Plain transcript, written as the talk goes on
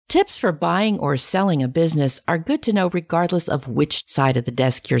Tips for buying or selling a business are good to know regardless of which side of the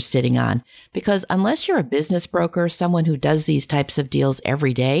desk you're sitting on, because unless you're a business broker, someone who does these types of deals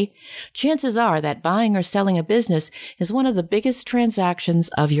every day, chances are that buying or selling a business is one of the biggest transactions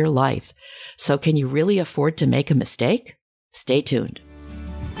of your life. So can you really afford to make a mistake? Stay tuned.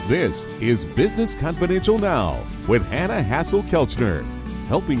 This is Business Confidential Now with Hannah Hassel-Kelchner,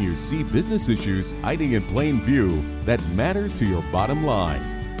 helping you see business issues hiding in plain view that matter to your bottom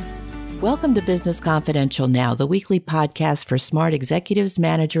line. Welcome to Business Confidential Now, the weekly podcast for smart executives,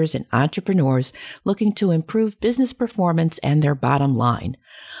 managers, and entrepreneurs looking to improve business performance and their bottom line.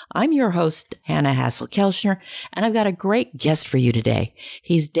 I'm your host, Hannah Hassel-Kelchner, and I've got a great guest for you today.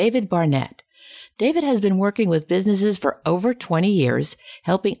 He's David Barnett. David has been working with businesses for over 20 years,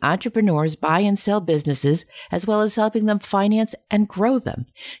 helping entrepreneurs buy and sell businesses, as well as helping them finance and grow them.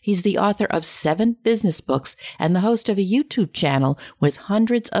 He's the author of 7 business books and the host of a YouTube channel with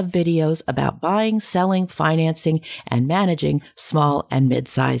hundreds of videos about buying, selling, financing, and managing small and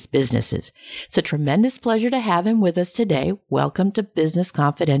mid-sized businesses. It's a tremendous pleasure to have him with us today. Welcome to Business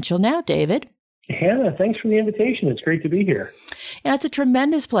Confidential Now, David. Hannah, thanks for the invitation. It's great to be here. Yeah, it's a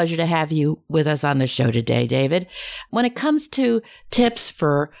tremendous pleasure to have you with us on the show today, David. When it comes to tips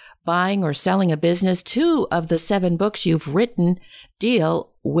for buying or selling a business, 2 of the 7 books you've written deal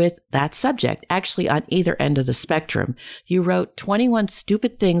with that subject, actually on either end of the spectrum. You wrote 21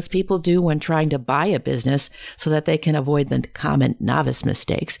 Stupid Things People Do When Trying to Buy a Business so that they can avoid the common novice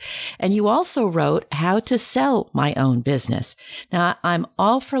mistakes. And you also wrote How to Sell My Own Business. Now, I'm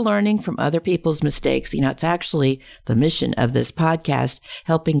all for learning from other people's mistakes. You know, it's actually the mission of this podcast,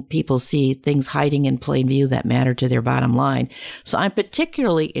 helping people see things hiding in plain view that matter to their bottom line. So I'm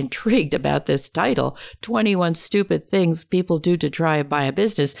particularly intrigued about this title, 21 Stupid Things People Do to Try to Buy a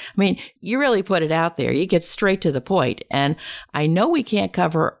Business. I mean, you really put it out there. You get straight to the point. And I know we can't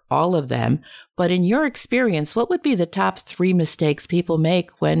cover all of them, but in your experience, what would be the top 3 mistakes people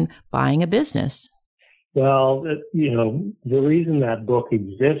make when buying a business? Well, the reason that book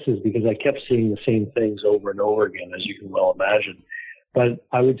exists is because I kept seeing the same things over and over again, as you can well imagine. But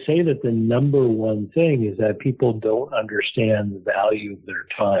I would say that the number one thing is that people don't understand the value of their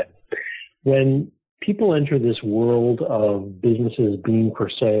time. When people enter this world of businesses being for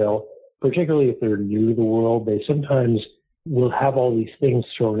sale, particularly if they're new to the world, they sometimes will have all these things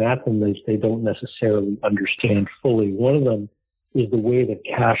thrown at them that they don't necessarily understand fully. One of them is the way that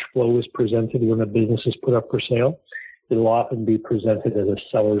cash flow is presented when a business is put up for sale. It'll often be presented as a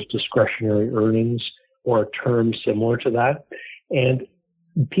seller's discretionary earnings or a term similar to that. And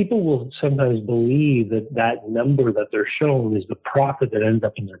people will sometimes believe that that number that they're shown is the profit that ends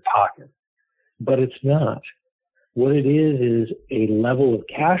up in their pocket. But it's not. What it is a level of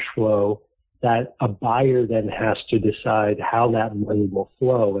cash flow that a buyer then has to decide how that money will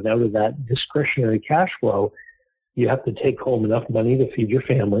flow. And out of that discretionary cash flow, you have to take home enough money to feed your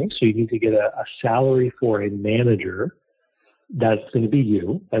family. So you need to get a salary for a manager. That's going to be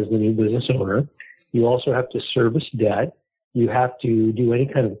you as the new business owner. You also have to service debt. You have to do any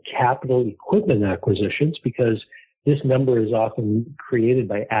kind of capital equipment acquisitions, because this number is often created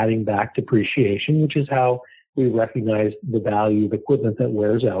by adding back depreciation, which is how we recognize the value of equipment that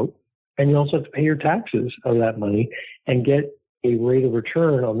wears out. And you also have to pay your taxes of that money and get a rate of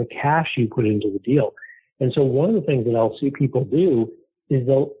return on the cash you put into the deal. And so one of the things that I'll see people do is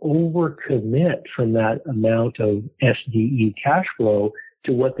they'll overcommit from that amount of SDE cash flow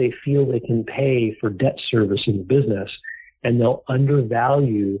to what they feel they can pay for debt service in the business. And they'll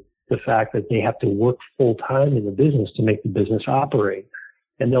undervalue the fact that they have to work full time in the business to make the business operate.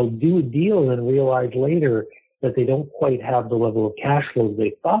 And they'll do a deal and then realize later that they don't quite have the level of cash flow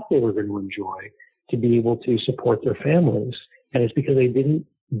they thought they were going to enjoy to be able to support their families. And it's because they didn't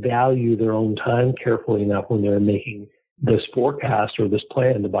value their own time carefully enough when they were making this forecast or this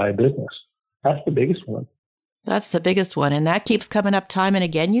plan to buy a business. That's the biggest one. That's the biggest one. And that keeps coming up time and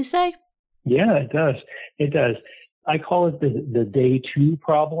again, you say? Yeah, it does. It does. I call it the day 2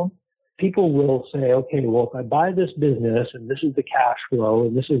 problem. People will say, okay, well, if I buy this business and this is the cash flow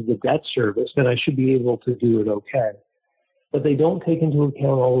and this is the debt service, then I should be able to do it okay. But they don't take into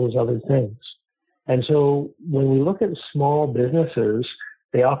account all those other things. And so when we look at small businesses,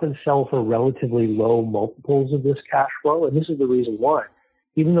 they often sell for relatively low multiples of this cash flow. And this is the reason why.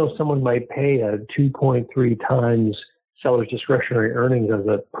 Even though someone might pay a 2.3 times seller's discretionary earnings as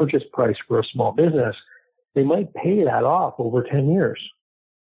a purchase price for a small business, they might pay that off over 10 years.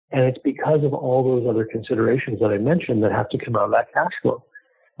 And it's because of all those other considerations that I mentioned that have to come out of that cash flow,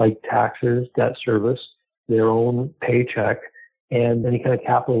 like taxes, debt service, their own paycheck, and any kind of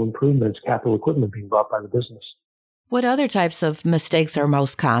capital improvements, capital equipment being bought by the business. What other types of mistakes are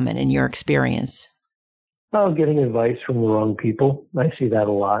most common in your experience? Oh, getting advice from the wrong people. I see that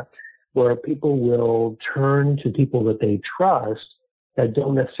a lot, where people will turn to people that they trust that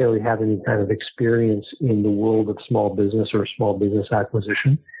don't necessarily have any kind of experience in the world of small business or small business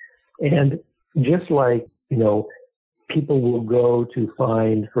acquisition. And just like, people will go to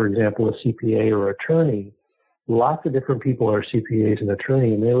find, for example, a CPA or attorney, lots of different people are CPAs and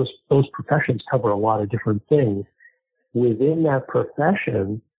attorney, and those professions cover a lot of different things. Within that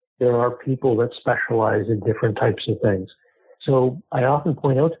profession, there are people that specialize in different types of things. So I often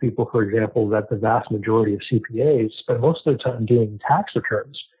point out to people, for example, that the vast majority of CPAs spend most of their time doing tax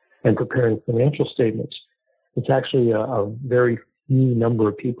returns and preparing financial statements. It's actually a very few number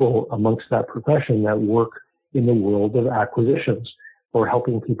of people amongst that profession that work in the world of acquisitions or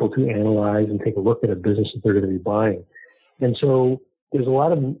helping people to analyze and take a look at a business that they're going to be buying. And so there's a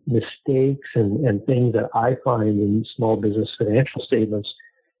lot of mistakes and things that I find in small business financial statements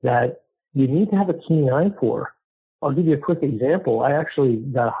that you need to have a keen eye for. I'll give you a quick example. I actually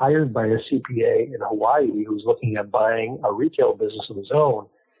got hired by a CPA in Hawaii who was looking at buying a retail business of his own.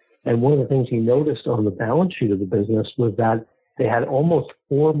 And one of the things he noticed on the balance sheet of the business was that they had almost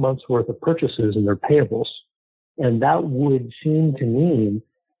 4 months worth of purchases in their payables. And that would seem to mean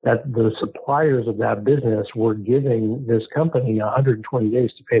that the suppliers of that business were giving this company 120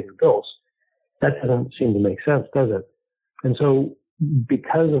 days to pay their bills. That doesn't seem to make sense, does it? And so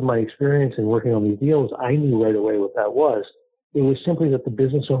because of my experience in working on these deals, I knew right away what that was. It was simply that the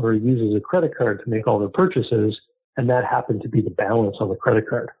business owner uses a credit card to make all their purchases, and that happened to be the balance on the credit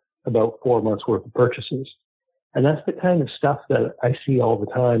card, about 4 months worth of purchases. And that's the kind of stuff that I see all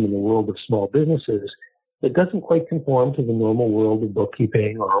the time in the world of small businesses that doesn't quite conform to the normal world of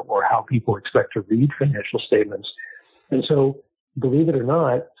bookkeeping or how people expect to read financial statements. And so, believe it or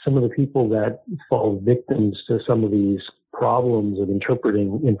not, some of the people that fall victims to some of these problems of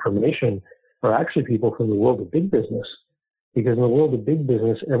interpreting information are actually people from the world of big business. Because in the world of big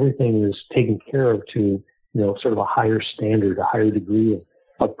business, everything is taken care of to, sort of a higher standard, a higher degree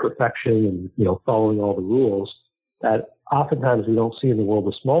of perfection and, following all the rules that oftentimes we don't see in the world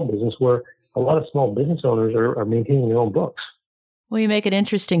of small business, where a lot of small business owners are maintaining their own books. Well, you make an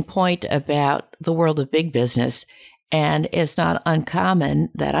interesting point about the world of big business. And it's not uncommon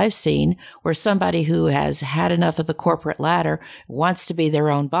that I've seen where somebody who has had enough of the corporate ladder, wants to be their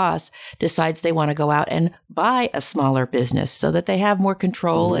own boss, decides they want to go out and buy a smaller business so that they have more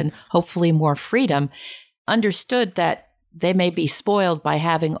control and hopefully more freedom. Understood that they may be spoiled by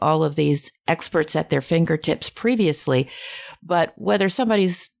having all of these experts at their fingertips previously, but whether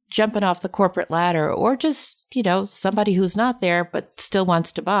somebody's jumping off the corporate ladder or just, somebody who's not there but still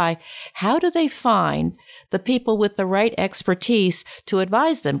wants to buy, how do they find the people with the right expertise to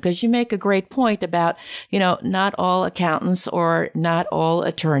advise them? Because you make a great point about, not all accountants or not all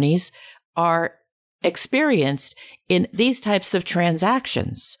attorneys are experienced in these types of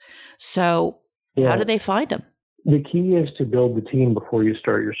transactions. So how do they find them? The key is to build the team before you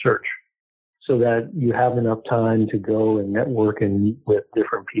start your search, so that you have enough time to go and network and meet with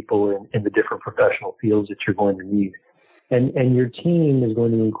different people in the different professional fields that you're going to need. And your team is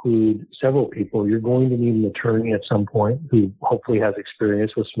going to include several people. You're going to need an attorney at some point who hopefully has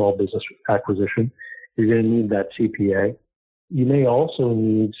experience with small business acquisition. You're going to need that CPA. You may also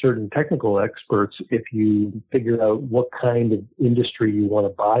need certain technical experts if you figure out what kind of industry you want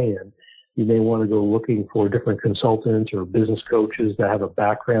to buy in. You may want to go looking for different consultants or business coaches that have a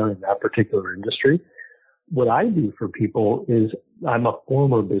background in that particular industry. What I do for people is I'm a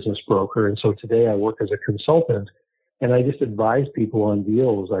former business broker, and so today I work as a consultant, and I just advise people on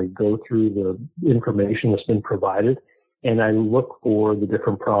deals. I go through the information that's been provided, and I look for the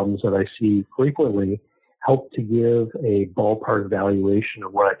different problems that I see frequently, help to give a ballpark valuation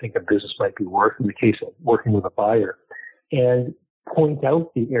of what I think a business might be worth in the case of working with a buyer, and point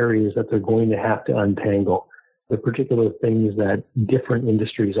out the areas that they're going to have to untangle, the particular things that different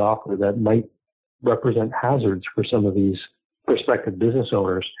industries offer that might represent hazards for some of these prospective business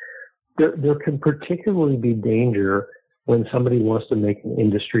owners. There can particularly be danger when somebody wants to make an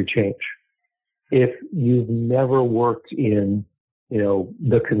industry change. If you've never worked in,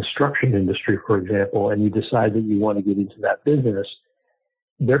 the construction industry, for example, and you decide that you want to get into that business,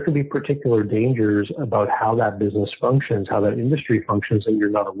 there could be particular dangers about how that business functions, how that industry functions that you're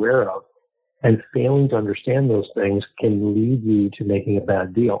not aware of. And failing to understand those things can lead you to making a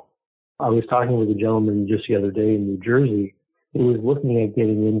bad deal. I was talking with a gentleman just the other day in New Jersey who was looking at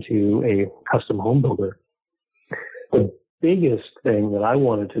getting into a custom home builder. The biggest thing that I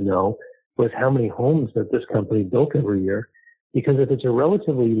wanted to know was how many homes that this company built every year. Because if it's a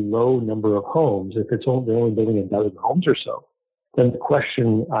relatively low number of homes, if they're only building a dozen homes or so, then the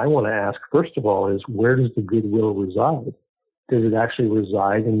question I want to ask, first of all, is where does the goodwill reside? Does it actually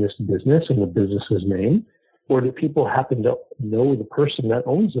reside in this business, in the business's name? Or do people happen to know the person that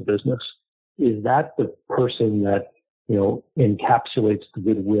owns the business? Is that the person that, encapsulates the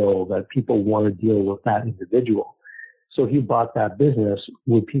goodwill, that people want to deal with that individual? So if you bought that business,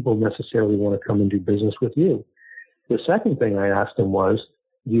 would people necessarily want to come and do business with you? The second thing I asked them was,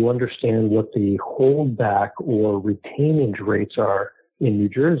 do you understand what the holdback or retainage rates are in New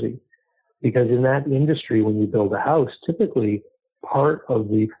Jersey? Because in that industry, when you build a house, typically part of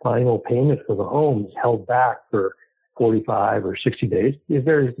the final payment for the home is held back for 45 or 60 days. It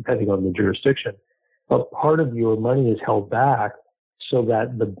varies depending on the jurisdiction. But part of your money is held back so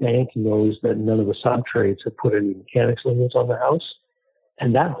that the bank knows that none of the subtrades have put any mechanics limits on the house.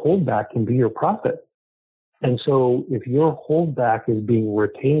 And that holdback can be your profit. And so if your holdback is being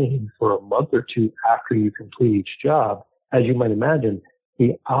retained for a month or two after you complete each job, as you might imagine,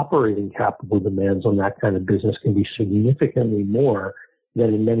 the operating capital demands on that kind of business can be significantly more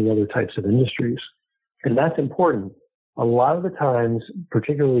than in many other types of industries. And that's important. A lot of the times,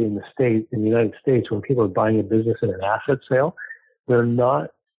 particularly in the United States, when people are buying a business in an asset sale, they're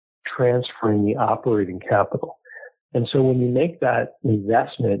not transferring the operating capital. And so when you make that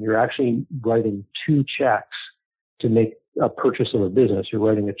investment, you're actually writing two checks to make a purchase of a business. You're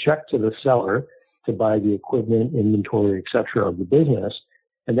writing a check to the seller to buy the equipment, inventory, et cetera, of the business.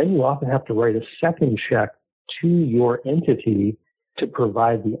 And then you often have to write a second check to your entity to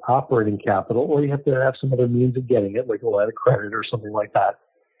provide the operating capital, or you have to have some other means of getting it, like a line of credit or something like that.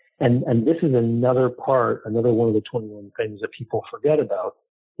 And this is another one of the 21 things that people forget about,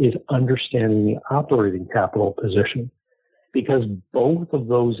 is understanding the operating capital position, because both of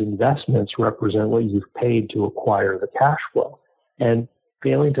those investments represent what you've paid to acquire the cash flow. And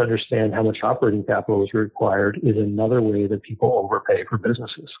failing to understand how much operating capital is required is another way that people overpay for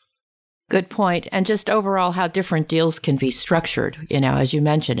businesses. Good point. And just overall, how different deals can be structured. As you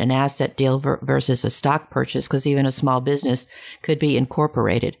mentioned, an asset deal versus a stock purchase, because even a small business could be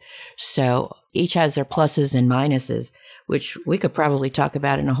incorporated. So each has their pluses and minuses, which we could probably talk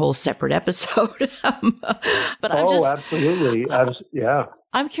about in a whole separate episode. But absolutely. Yeah.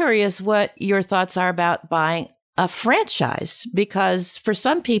 I'm curious what your thoughts are about buying a franchise, because for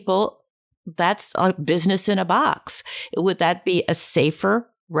some people, that's a business in a box. Would that be a safer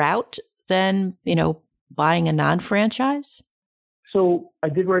route than, buying a non-franchise? So I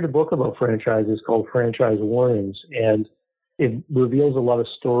did write a book about franchises called Franchise Warnings, and it reveals a lot of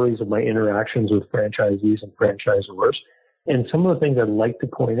stories of my interactions with franchisees and franchisors. And some of the things I'd like to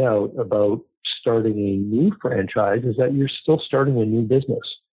point out about starting a new franchise is that you're still starting a new business.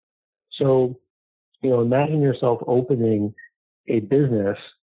 So, imagine yourself opening a business.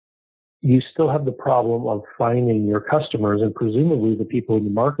 You still have the problem of finding your customers, and presumably the people in the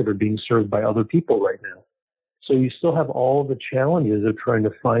market are being served by other people right now. So you still have all the challenges of trying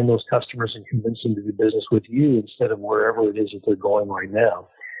to find those customers and convince them to do business with you instead of wherever it is that they're going right now.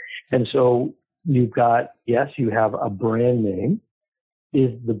 And so you have a brand name.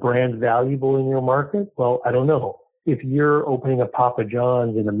 Is the brand valuable in your market? Well, I don't know. If you're opening a Papa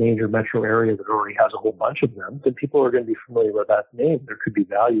John's in a major metro area that already has a whole bunch of them, then people are going to be familiar with that name. There could be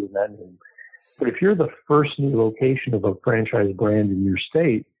value in that name. But if you're the first new location of a franchise brand in your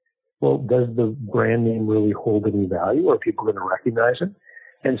state, well, does the brand name really hold any value? Are people going to recognize it?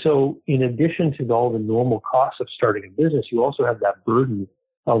 And so in addition to all the normal costs of starting a business, you also have that burden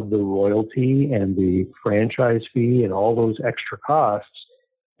of the royalty and the franchise fee and all those extra costs.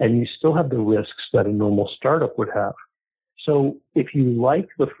 And you still have the risks that a normal startup would have. So if you like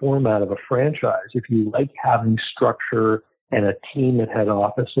the format of a franchise, if you like having structure and a team at head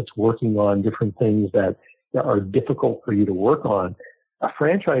office that's working on different things that are difficult for you to work on, a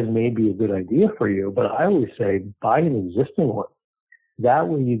franchise may be a good idea for you, but I always say buy an existing one. That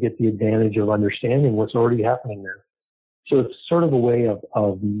way you get the advantage of understanding what's already happening there. So it's sort of a way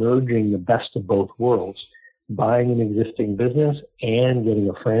of merging the best of both worlds. Buying an existing business and getting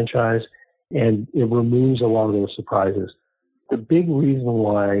a franchise, and it removes a lot of those surprises. The big reason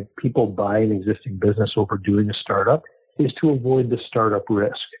why people buy an existing business over doing a startup is to avoid the startup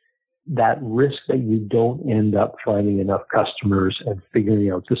risk. That risk that you don't end up finding enough customers and figuring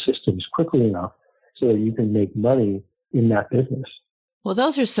out the systems quickly enough so that you can make money in that business. Well,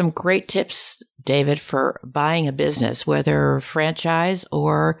 those are some great tips, David, for buying a business, whether franchise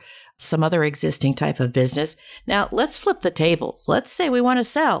or some other existing type of business. Now, let's flip the tables. Let's say we want to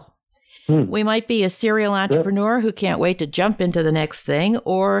sell. We might be a serial entrepreneur who can't wait to jump into the next thing,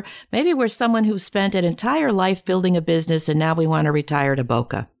 or maybe we're someone who spent an entire life building a business and now we want to retire to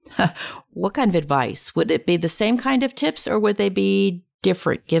Boca. What kind of advice? Would it be the same kind of tips, or would they be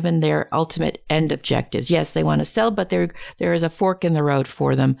different given their ultimate end objectives? Yes, they want to sell, but there is a fork in the road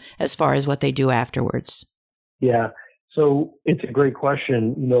for them as far as what they do afterwards. Yeah. So it's a great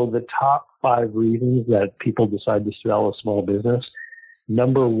question. The top 5 reasons that people decide to sell a small business.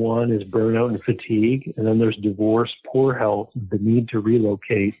 Number 1 is burnout and fatigue. And then there's divorce, poor health, the need to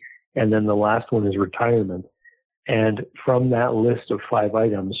relocate. And then the last one is retirement. And from that list of 5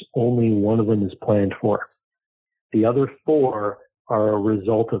 items, only one of them is planned for. The other 4 are a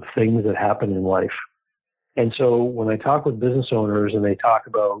result of things that happen in life. And so when I talk with business owners and they talk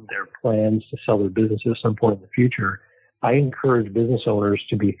about their plans to sell their business at some point in the future, I encourage business owners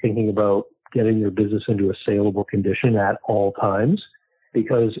to be thinking about getting their business into a saleable condition at all times,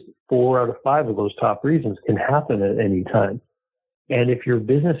 because 4 out of 5 of those top reasons can happen at any time. And if your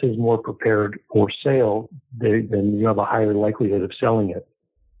business is more prepared for sale, then you have a higher likelihood of selling it.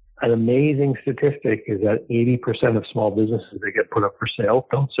 An amazing statistic is that 80% of small businesses that get put up for sale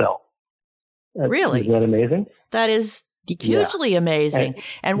don't sell. Really? Isn't that amazing? That is hugely amazing.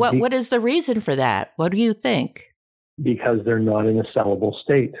 And what is the reason for that? What do you think? Because they're not in a sellable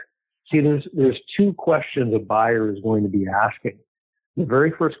state. See, there's 2 questions a buyer is going to be asking. The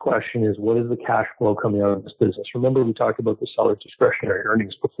very first question is, what is the cash flow coming out of this business? Remember, we talked about the seller's discretionary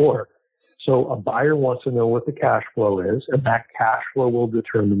earnings before. So a buyer wants to know what the cash flow is, and that cash flow will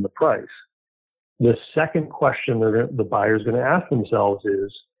determine the price. The second question the buyer is going to ask themselves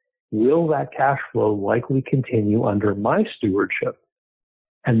is, will that cash flow likely continue under my stewardship?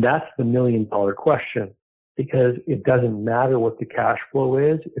 And that's the $1 million question, because it doesn't matter what the cash flow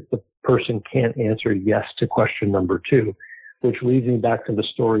is if the person can't answer yes to question number 2, which leads me back to the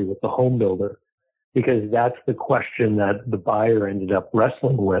story with the home builder, because that's the question that the buyer ended up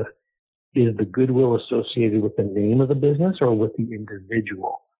wrestling with. Is the goodwill associated with the name of the business or with the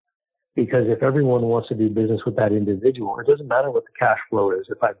individual? Because if everyone wants to do business with that individual, it doesn't matter what the cash flow is.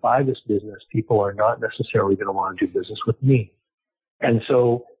 If I buy this business, people are not necessarily going to want to do business with me. And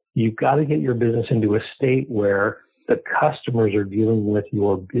so you've got to get your business into a state where the customers are dealing with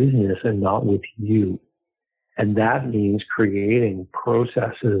your business and not with you. And that means creating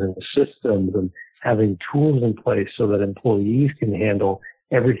processes and systems and having tools in place so that employees can handle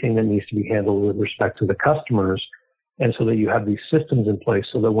everything that needs to be handled with respect to the customers. And so that you have these systems in place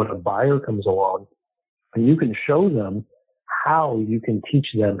so that when a buyer comes along, you can show them how you can teach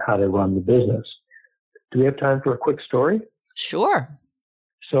them how to run the business. Do we have time for a quick story? Sure.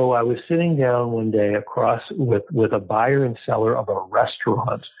 So I was sitting down one day across with a buyer and seller of a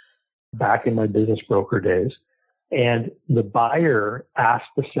restaurant back in my business broker days. And the buyer asked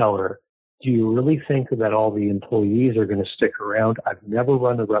the seller, do you really think that all the employees are going to stick around? I've never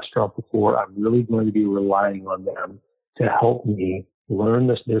run a restaurant before. I'm really going to be relying on them to help me learn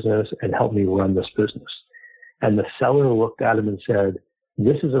this business and help me run this business. And the seller looked at him and said,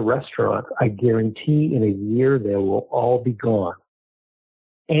 this is a restaurant. I guarantee in a year they will all be gone.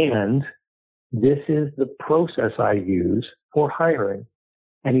 And this is the process I use for hiring.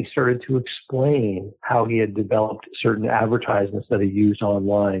 And he started to explain how he had developed certain advertisements that he used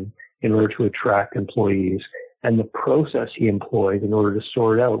online in order to attract employees, and the process he employed in order to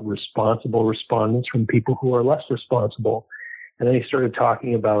sort out responsible respondents from people who are less responsible. And then he started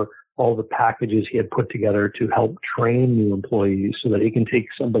talking about all the packages he had put together to help train new employees so that he can take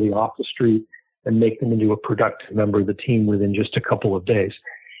somebody off the street and make them into a productive member of the team within just a couple of days.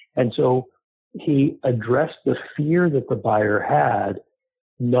 And so he addressed the fear that the buyer had,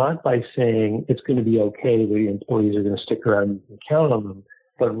 not by saying it's going to be okay, the employees are going to stick around and you can count on them,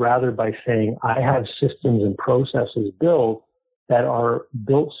 but rather by saying, I have systems and processes built that are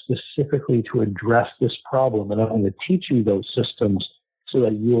built specifically to address this problem. And I'm going to teach you those systems so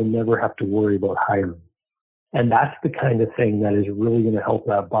that you'll never have to worry about hiring. And that's the kind of thing that is really going to help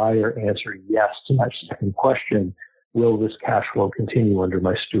that buyer answer yes to that second question. Will this cash flow continue under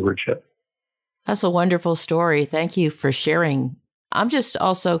my stewardship? That's a wonderful story. Thank you for sharing. I'm just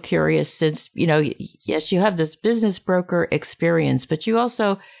also curious since, yes, you have this business broker experience, but you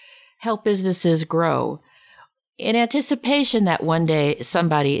also help businesses grow. In anticipation that one day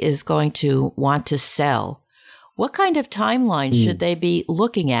somebody is going to want to sell, what kind of timeline should they be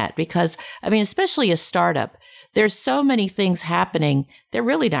looking at? Because, especially a startup, there's so many things happening. They're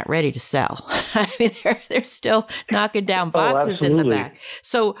really not ready to sell. They're still knocking down boxes in the back.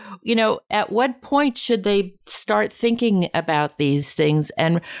 So, at what point should they start thinking about these things?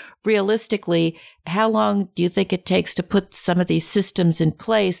 And realistically, how long do you think it takes to put some of these systems in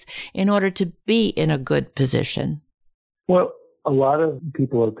place in order to be in a good position? Well, a lot of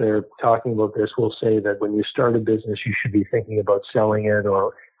people out there talking about this will say that when you start a business, you should be thinking about selling it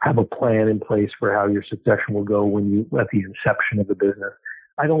or have a plan in place for how your succession will go at the inception of the business.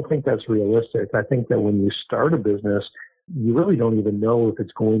 I don't think that's realistic. I think that when you start a business, you really don't even know if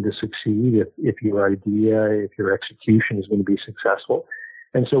it's going to succeed, if your idea, if your execution is going to be successful.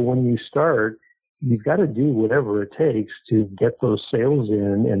 And so when you start, you've got to do whatever it takes to get those sales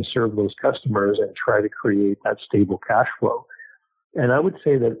in and serve those customers and try to create that stable cash flow. And I would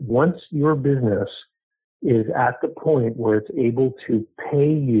say that once your business is at the point where it's able to pay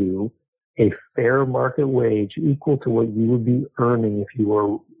you a fair market wage equal to what you would be earning if you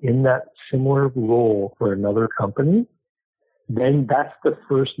were in that similar role for another company, then that's the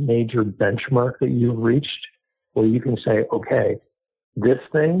first major benchmark that you've reached where you can say, okay, this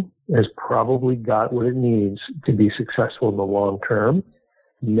thing has probably got what it needs to be successful in the long term.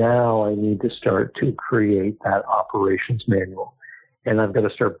 Now I need to start to create that operations manual. And I've got to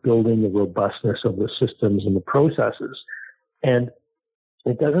start building the robustness of the systems and the processes. And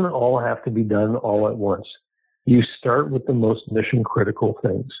it doesn't all have to be done all at once. You start with the most mission critical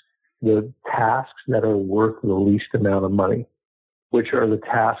things, the tasks that are worth the least amount of money, which are the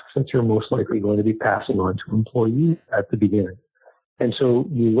tasks that you're most likely going to be passing on to employees at the beginning. And so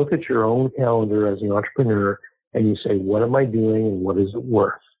you look at your own calendar as an entrepreneur and you say, what am I doing and what is it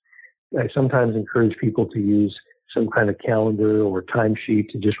worth? I sometimes encourage people to use some kind of calendar or timesheet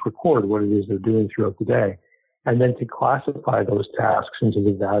to just record what it is they're doing throughout the day, and then to classify those tasks into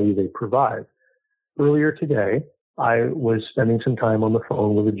the value they provide. Earlier today, I was spending some time on the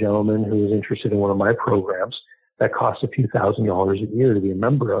phone with a gentleman who was interested in one of my programs that costs a few $1,000s a year to be a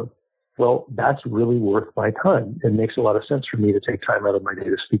member of. Well, that's really worth my time. It makes a lot of sense for me to take time out of my day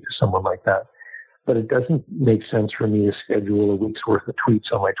to speak to someone like that. But it doesn't make sense for me to schedule a week's worth of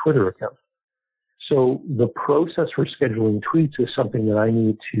tweets on my Twitter account. So the process for scheduling tweets is something that I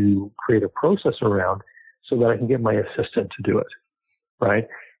need to create a process around so that I can get my assistant to do it, right?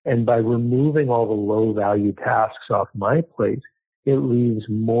 And by removing all the low-value tasks off my plate, it leaves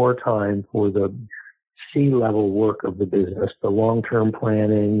more time for the C-level work of the business, the long-term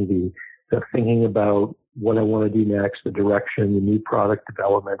planning, the thinking about what I want to do next, the direction, the new product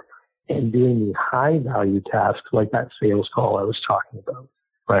development, and doing the high-value tasks like that sales call I was talking about,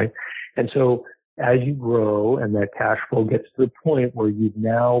 right? And so as you grow and that cash flow gets to the point where you've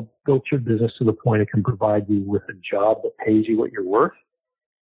now built your business to the point it can provide you with a job that pays you what you're worth,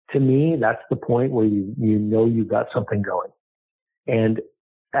 to me, that's the point where you know you've got something going. And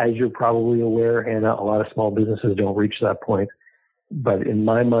as you're probably aware, Hannah, a lot of small businesses don't reach that point. But in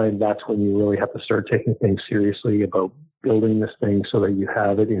my mind, that's when you really have to start taking things seriously about building this thing so that you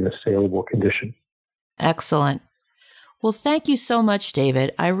have it in a saleable condition. Excellent. Well, thank you so much,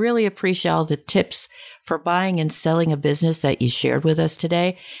 David. I really appreciate all the tips for buying and selling a business that you shared with us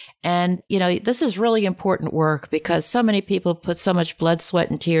today. And, this is really important work because so many people put so much blood,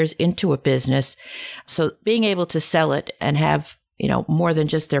 sweat, and tears into a business. So being able to sell it and have, more than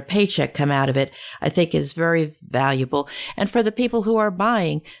just their paycheck come out of it, I think is very valuable. And for the people who are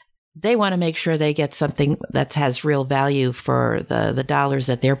buying, they want to make sure they get something that has real value for the dollars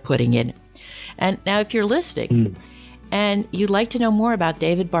that they're putting in. And now if you're listening, and you'd like to know more about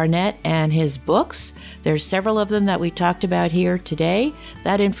David Barnett and his books, there's several of them that we talked about here today.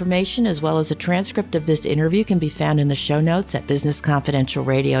 That information, as well as a transcript of this interview, can be found in the show notes at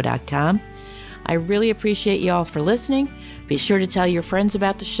businessconfidentialradio.com. I really appreciate you all for listening. Be sure to tell your friends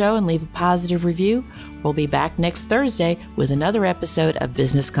about the show and leave a positive review. We'll be back next Thursday with another episode of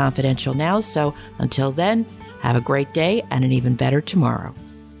Business Confidential Now. So until then, have a great day and an even better tomorrow.